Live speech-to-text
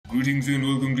Greetings and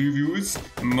welcome to viewers,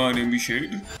 my name is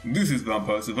Shade, this is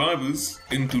Vampire Survivors,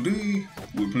 and today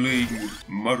we're playing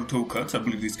Maruto Cuts, I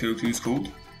believe this character is called.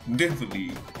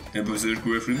 Definitely a berserk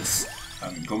reference.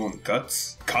 I mean, come on,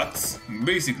 cuts,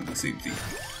 basically the same thing.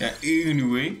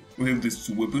 Anyway, we have this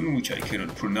weapon which I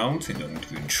cannot pronounce and I won't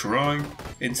even try,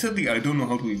 and sadly I don't know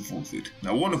how to evolve it.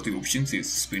 Now one of the options is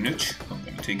spinach, I'm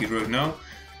gonna take it right now.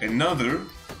 Another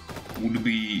would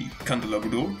be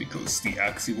candelabrador, because the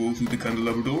axe evolves with the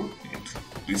candelabrador, and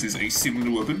this is a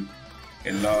similar weapon.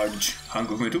 A large hunk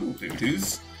of metal, there it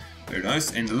is. Very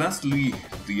nice. And lastly,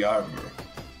 the armor.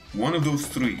 One of those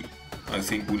three, I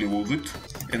think, will evolve it.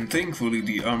 And thankfully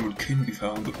the armor can be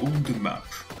found on the map.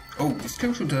 Oh, this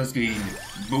character does gain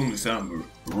bonus armor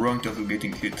right after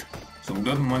getting hit. So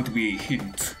that might be a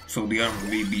hint. So the armor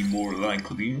may be more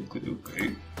likely.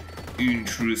 Okay.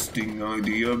 Interesting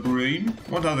idea, brain.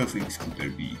 What other things could there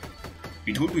be?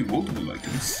 It would be multiple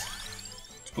items.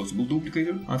 It's possible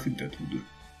duplicator? I think that would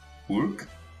work.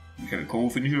 We have a combo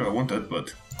finisher, I want that,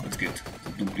 but let's get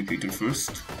the duplicator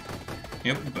first.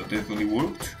 Yep, that definitely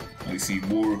worked. I see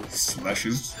more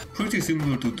slashes. Pretty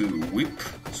similar to the whip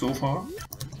so far.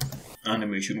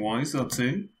 Animation-wise, I'd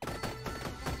say.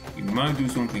 It might do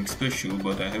something special,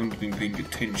 but I haven't been paying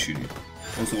attention.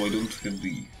 Also, I don't have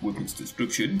the weapon's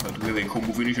description, but we have a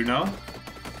combo finisher now.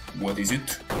 What is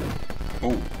it?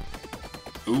 Oh.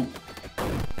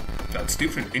 That's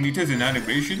different. And it has an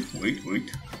animation. Wait.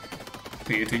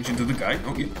 Pay attention to the guy.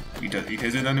 Oh yeah, it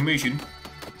has an animation.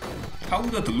 How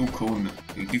would that look on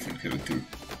a different character?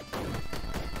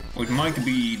 Or it might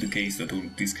be the case that only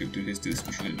this character has the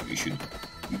special animation.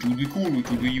 It would be cool, it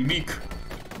would be unique.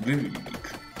 Very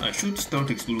unique. I should start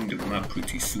exploring the map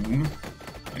pretty soon.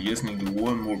 I just need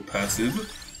one more passive.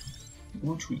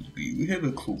 What should it be? We have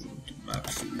a clover on the map,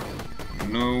 so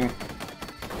no.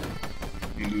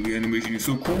 The animation is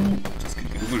so cool, just can't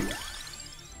get over it.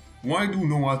 Why do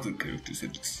no other characters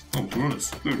have this? Oh,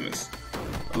 Tyrannus, very nice.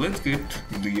 Let's get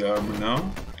the armor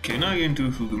now. Can I enter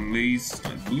through the maze?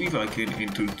 I believe I can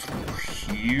enter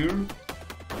through here.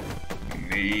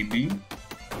 Maybe.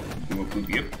 Go up to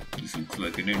the, yep, this looks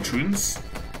like an entrance.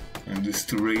 And this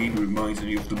terrain reminds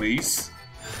me of the maze.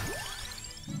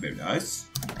 Very nice.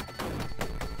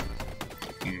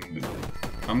 And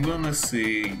I'm gonna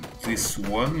say this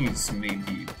one is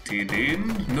maybe dead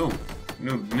end. No,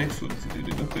 the next one is dead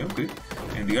end. Okay.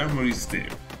 And the armor is there.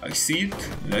 I see it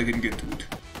and I can get to it.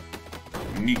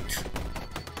 Neat.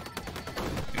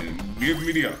 Give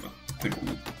me the armor. Very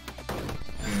cool.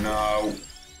 Now,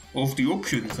 of the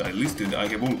options I listed, I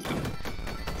have all of them.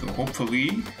 So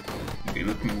hopefully, okay,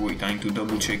 let me wait. I need to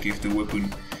double check if the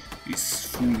weapon is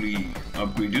fully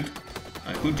upgraded.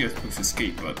 I could just press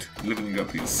escape, but leveling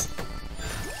up is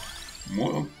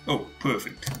more. Oh,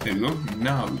 perfect. There we go.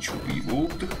 Now it should be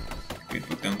evolved. Get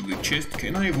back down to the chest.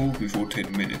 Can I evolve before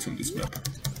 10 minutes on this map?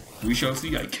 We shall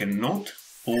see. I cannot,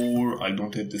 or I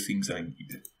don't have the things I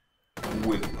need.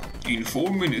 Well, in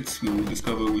 4 minutes we will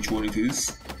discover which one it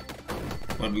is.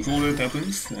 But before that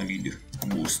happens, I need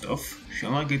more stuff.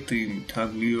 Shall I get the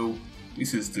Taglio?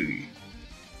 This is the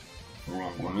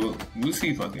wrong one. Well, we'll see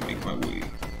if I can make my way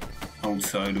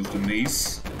outside of the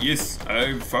maze. Yes,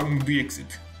 I found the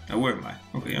exit. Now where am I?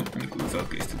 Okay, I'm gonna close out,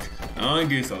 guessed it. I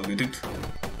guess I'll get it.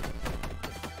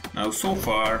 Now so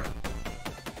far...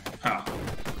 Well,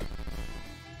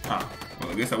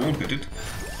 I guess I won't get it.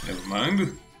 Never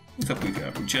mind. Let's upgrade the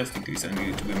armor just in case I need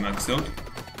it to be maxed out.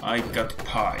 I got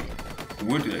pie.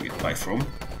 Where did I get pie from?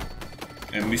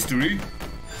 A mystery?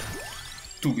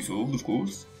 To be solved, of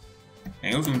course.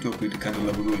 I also need to upgrade the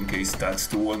candelabrador in case that's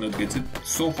the one that gets it.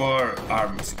 So far,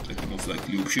 armor seems like the most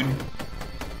likely option.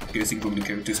 Guessing from the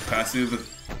character's passive,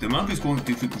 the map is quite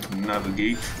difficult to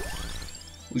navigate,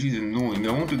 which is annoying.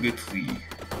 I want to get the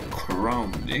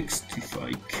crown next, if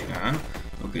I can.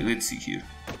 Okay, let's see here.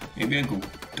 Maybe I go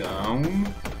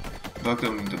down, back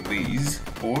down in the maze,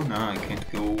 or nah, I can't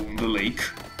go on the lake.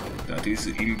 That is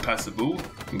impassable.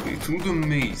 Okay, through the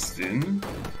maze then.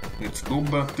 Let's go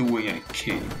back the way I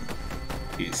came.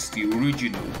 Yes, the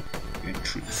original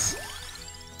entrance.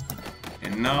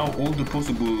 And now all the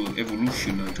possible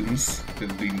evolution items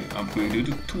have been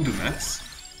upgraded to the max.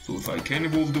 So if I can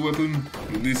evolve the weapon,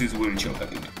 this is where it shall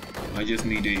happen. I just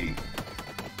need a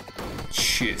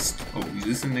chest. Oh, is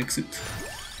this an exit?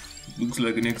 It looks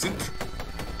like an exit.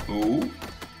 Oh.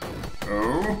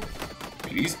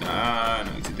 Please? No,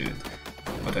 it's a dead end.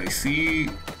 But I see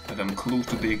that I'm close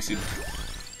to the exit,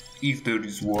 if there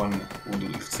is one on the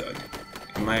left side.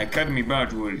 And my academy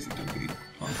badge, where is it? Okay,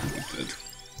 I'll go with that.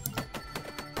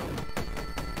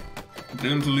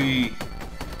 Apparently,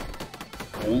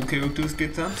 all characters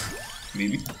get that?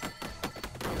 Maybe.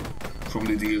 from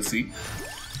the DLC.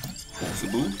 It's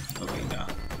possible. Okay, now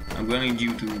I'm gonna need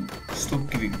you to stop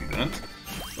giving me that.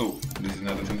 Oh, this is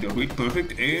another thing to upgrade.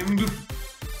 Perfect. And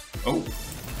oh,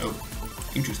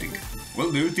 interesting. Well,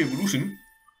 there's the evolution.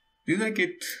 Did I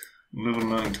get level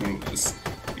 9 turbos?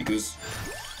 Because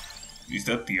is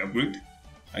that the upgrade?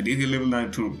 I did get level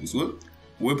 9 turbos. Well,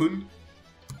 weapon.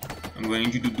 I'm going to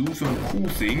need you to do some cool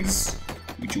things,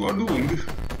 which you are doing.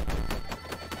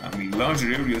 I mean,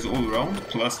 larger areas all around,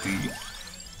 plus the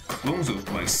clones of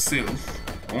myself.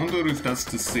 I wonder if that's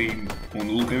the same on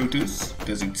all characters.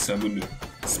 Does it summon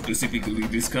specifically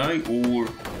this guy, or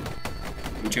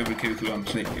whichever character I'm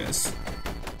playing as?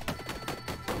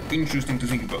 Interesting to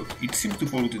think about. It seems to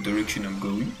follow the direction I'm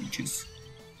going, which is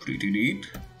pretty neat.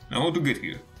 Now how to get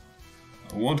here?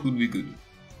 What would be good?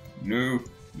 No,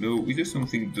 is there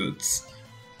something that's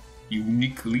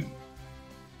uniquely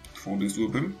for this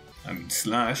weapon? I mean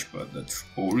slash, but that's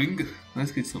boring.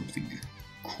 Let's get something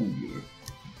cooler.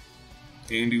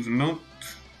 And if not,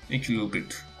 actually I'll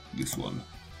get this one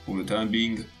for the time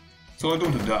being, so I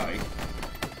don't die.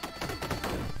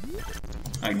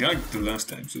 I died the last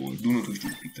time, so I do not wish to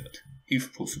repeat that,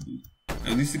 if possible.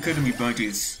 And this academy badge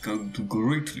is going to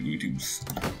greatly reduce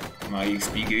my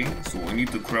XP gain, so I need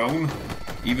the crown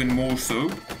even more so.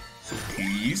 So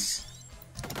please,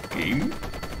 game,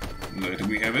 let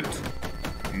me have it.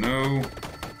 No,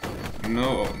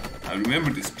 I remember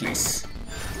this place.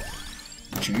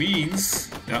 Which means,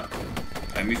 yeah,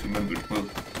 I misremembered. Well,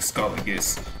 the skull, I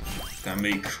guess. Can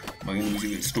make my enemies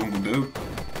even stronger though.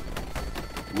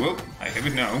 Well, I have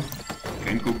it now.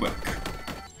 Can't go back.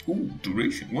 Ooh,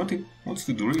 duration. What's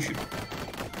the duration?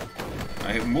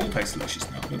 I have multi-slashes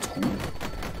now. That's cool.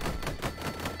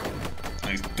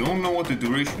 I don't know what the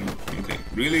duration is. Okay,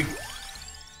 really?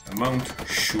 Amount?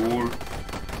 Sure.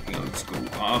 Okay, let's go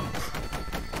up.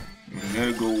 We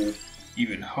gotta go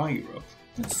even higher up.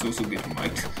 Let's also get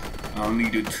might. I'll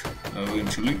need it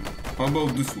eventually. How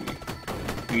about this way?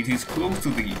 It is close to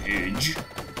the edge.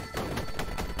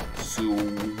 So,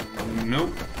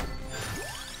 no.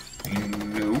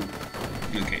 And no.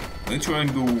 Okay, let's try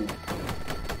and go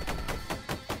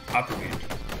up again.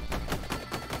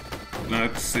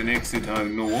 That's an exit I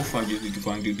know of. I just need to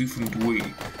find a different way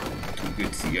to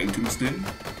get the items then.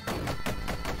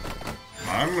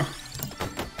 Come on.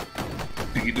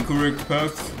 Pick the correct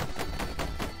path.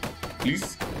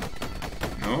 Please.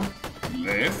 No.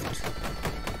 Left.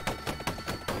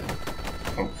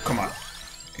 Oh, come on.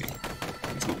 Okay.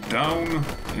 Let's go down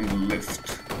and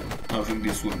left. Nothing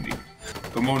this one did.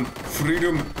 Come on.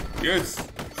 Freedom. Yes.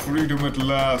 Freedom at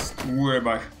last. Where am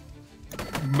I?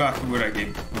 Back where I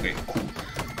came. Okay, cool.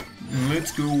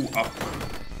 Let's go up.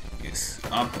 Yes,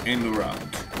 up and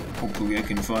around. Hopefully I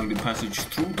can find a passage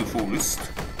through the forest.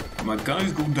 My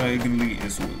guys go diagonally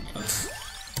as well. That's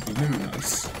very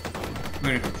nice.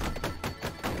 Very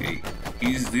helpful. Okay,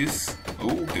 is this...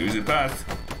 Oh, there's a path.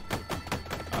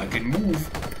 I can move.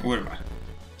 Where am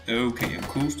I? Okay, I'm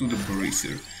close to the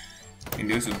bracer. And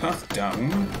there's a path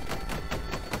down.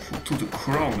 To the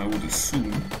crown, I would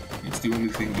assume. It's the only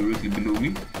thing directly below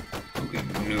me. Okay,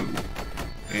 no.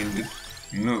 And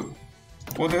no.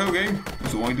 What the hell, game?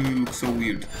 So why do you look so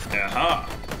weird? Aha!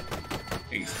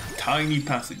 A tiny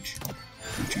passage,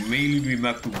 which may lead me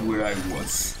back to where I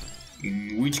was.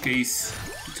 In which case,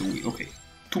 it's a way. Okay,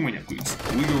 too many upgrades.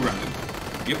 We go random.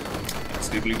 Yep, that's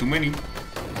definitely too many.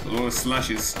 A lot of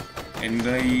slashes. And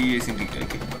yes indeed, I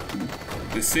came back to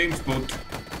the same spot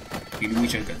in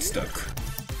which I got stuck.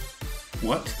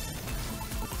 What?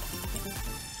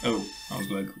 Oh, I was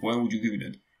like, why would you give me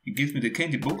that? It gives me the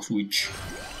candy box, which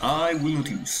I will not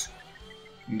use.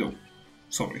 No.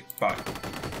 Sorry. Bye.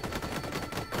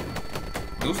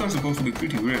 Those are supposed to be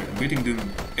pretty rare. I'm getting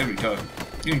them every time.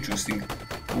 Interesting.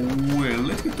 Well,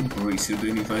 let's get the bracer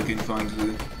then if I can find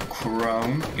the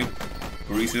crown. Yep.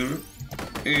 Bracer.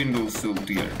 And also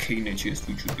the arcane chest,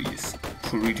 which would be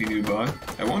pretty nearby.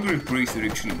 I wonder if bracer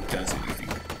actually does anything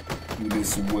with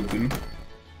this weapon.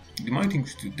 It might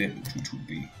increase the damage, which would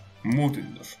be more than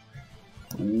enough.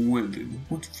 Well then,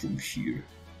 what's from here?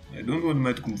 I don't want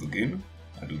magic move again,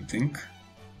 I don't think.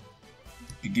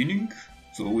 Beginning?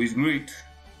 It's always great.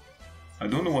 I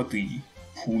don't know what the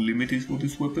pull limit is for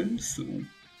this weapon, so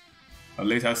I'll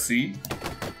let us see.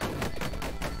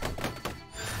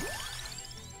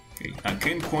 Okay, I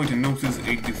can't quite notice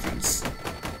a difference.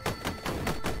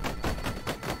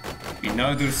 In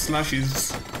neither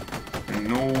slashes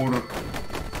nor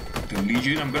the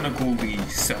Legion. I'm gonna call the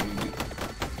sound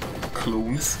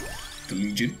clones the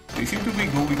Legion. They seem to be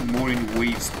going more in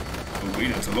waves. Okay,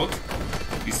 that's a lot.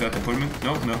 Is that a permanent?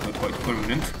 No, not quite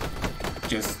permanent.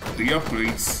 Just the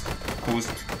upgrades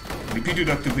caused Repeated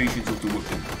activations of the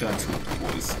weapon, that's what it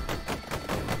was.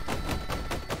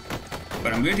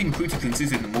 But I'm getting pretty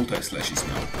consistent multi-slashes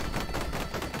now.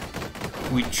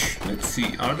 Which, let's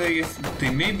see, are they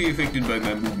may be affected by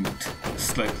my movement,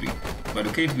 slightly, but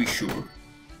I can't be sure.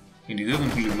 And it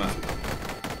doesn't really matter.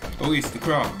 Oh yes, the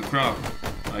crowd.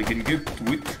 I can get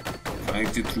to it if I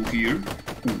exit through here.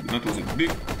 Ooh, that was a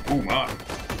big, oh my.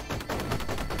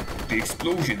 The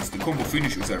explosions, the combo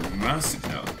finishers are massive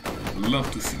now.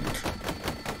 Love to see it.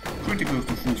 Pretty close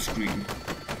to full screen.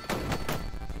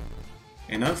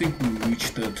 And I think we'll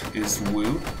reach that as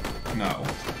well. Now,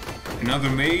 another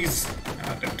maze.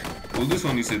 Well, this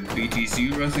one is a bit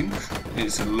easier, I think.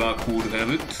 It's a luck would have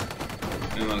it.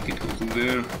 And I can go through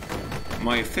there.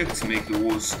 My effects make the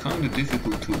walls kind of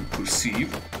difficult to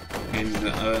perceive. And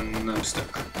I'm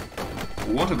stuck.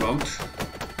 What about...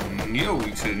 Yo,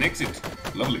 it's an exit.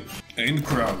 Lovely. And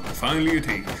crowd, finally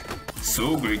attained.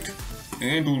 So great.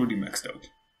 And already maxed out.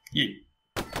 Yay.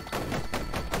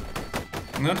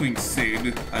 That being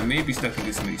said, I may be stuck in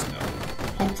this maze now.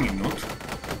 Hopefully not.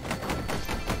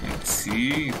 Let's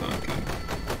see if I can...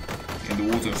 And the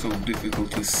walls are so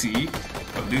difficult to see.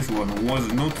 But this one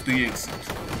was not the exit.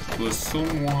 It was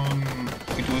someone...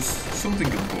 It was something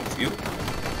above, yep.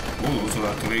 All those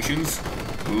activations.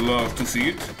 Love to see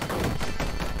it.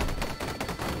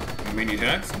 Many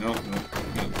attacks? No.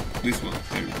 This one,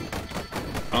 there we go.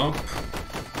 Up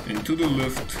and to the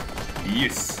left.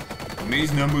 Yes.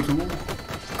 Maze number 2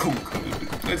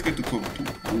 conquered. Let's get to Clover 2.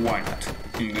 Why not?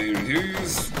 And there it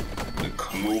is. The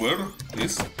Clover.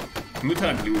 Yes. I'm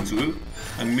attacking you as well.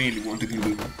 I mainly want to kill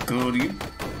the Guardian.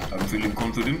 I'm feeling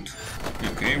confident.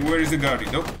 Okay, where is the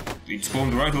Guardian? Oh, it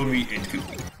spawned right on me and killed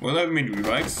me. Well, I have many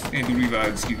revives, and the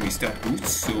revives give me stat boosts,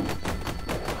 so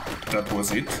that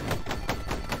was it.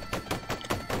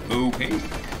 Okay.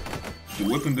 The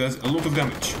weapon does a lot of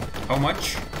damage. How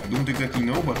much? I don't exactly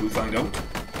know, but we'll find out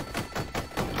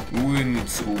when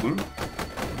it's over.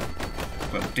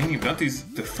 But dang it, that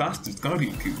is the fastest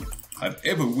Guardian kill I've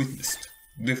ever witnessed.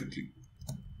 Definitely.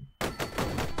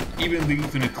 Even the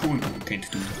infinite corridor can't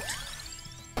do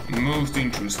that. Most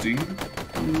interesting.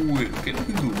 Well, can I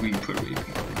kill the Reaper maybe?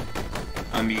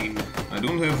 I mean, I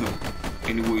don't have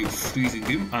any way of freezing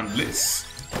him unless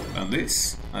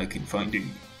I can find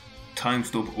him. Time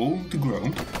stop on the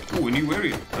ground. Oh, a new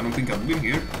area. I don't think I've been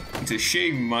here. It's a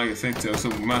shame my effects are so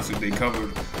massive they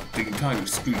cover the entire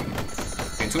screen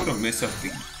and sort of mess up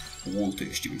the wall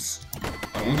textures.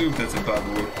 I wonder if that's a bug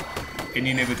or an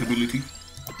inevitability.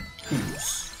 Who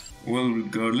knows? Well,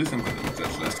 regardless, I'm gonna leave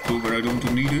that last Clover. I don't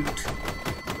need it.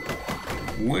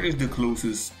 Where is the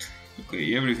closest?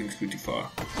 Okay, everything's pretty far.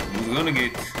 I was gonna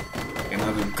get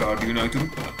another Guardian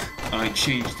item, but I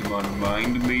changed my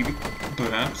mind, maybe,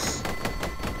 perhaps.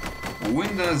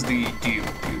 When does the deer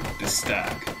appear? The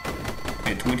stag?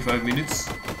 At 25 minutes?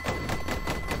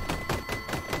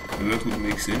 That would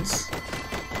make sense.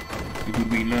 It would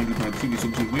be in line with my previous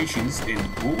observations, and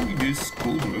all this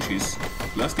cold rush is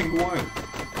lasting a while.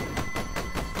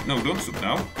 No, don't stop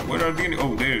now. Where are the enemies?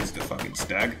 Oh, there's the fucking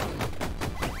stag.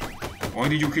 Why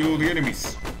did you kill all the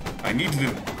enemies? I need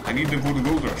them. I need them for the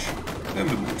gold rush. Then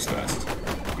the move's fast.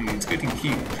 It's getting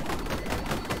healed.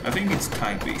 I think it's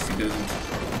time-based. It doesn't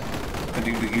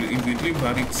continue to heal infinitely,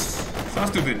 but it's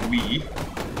faster than me,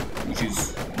 which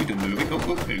is a bit unnerving.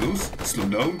 Oh, there it goes. Slow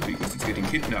down because it's getting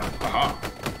hit now. Haha.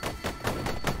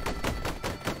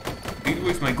 Did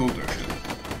waste my gold rush though.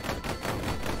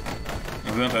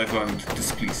 And that I found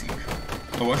displeasing.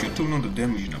 Oh, I should turn on the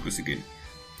damage numbers again.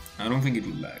 I don't think it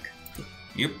will lag.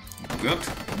 Yep, got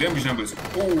damage numbers.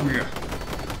 Oh yeah,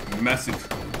 massive.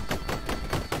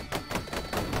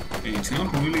 And it's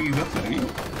not really that laggy.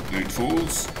 There it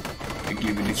falls. I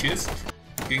give it a chest.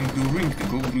 And the ring, the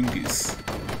gold ring is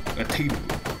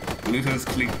attainable. Let us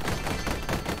cling.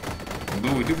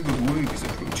 Although a difficult wave is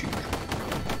approaching.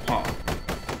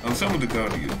 I'll summon the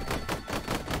Guardian.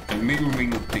 I may or may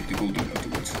not take the gold ring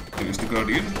afterwards. There's the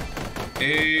Guardian.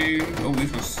 And oh,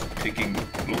 this was taking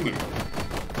longer.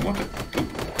 What a... Oh,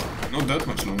 not that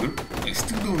much longer. I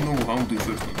still don't know how the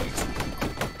first one is.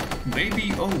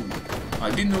 Maybe... Oh, I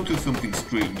did notice something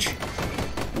strange.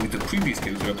 With the previous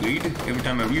character I played, every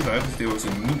time I revived there was a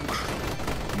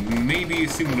nuke. Maybe a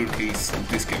similar case with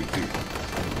this character.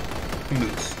 Who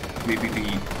knows? Maybe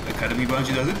the Academy badge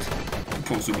does it?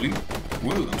 Possibly.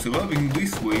 Well, I'm surviving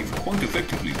this wave quite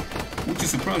effectively. Which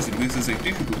is surprising, this is a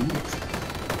difficult wave.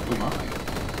 Oh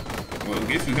my. Well, I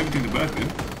guess we have it in the back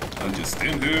then. I'll just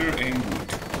stand there and wait.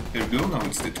 There we go, now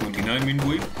it's the 29-minute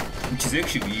wave, which is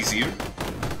actually easier.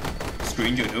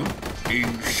 Strange, I know.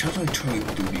 And shall I try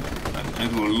with the Reaper? I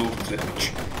do a lot of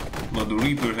damage. But the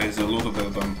Reaper has a lot of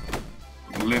health. I'm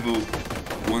level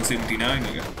 179,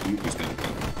 yeah, the Ripper's kind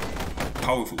of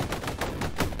powerful.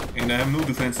 And I have no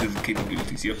defensive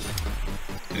capabilities, yep.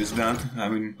 There's that. I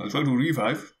mean, I'll try to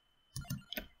revive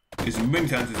as many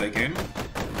times as I can,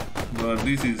 but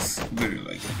this is very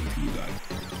likely that he will die.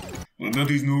 But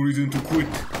that is no reason to quit.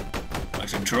 I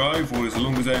shall try for as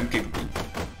long as I am capable.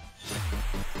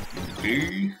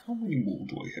 Okay, how many more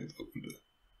do I have open there?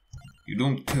 You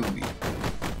don't tell me.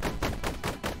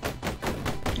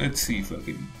 Let's see if I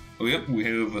can... Oh yeah, we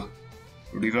have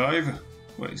revive.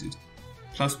 What is it?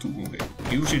 +2,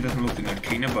 okay. Usually doesn't look in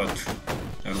Arcana, but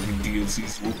I don't think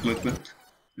DLCs work like that.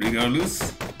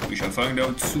 Regardless, we shall find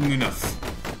out soon enough.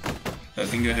 I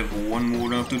think I have one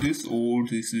more after this, or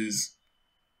this is...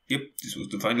 Yep, this was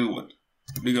the final one.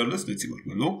 Regardless, let's see what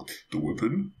we unlocked. The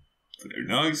weapon, very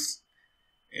nice.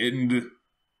 And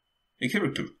a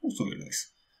character, also very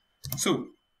nice. So,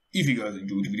 if you guys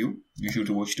enjoyed the video, be sure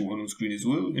to watch the one on screen as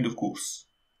well, and of course,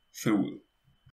 farewell.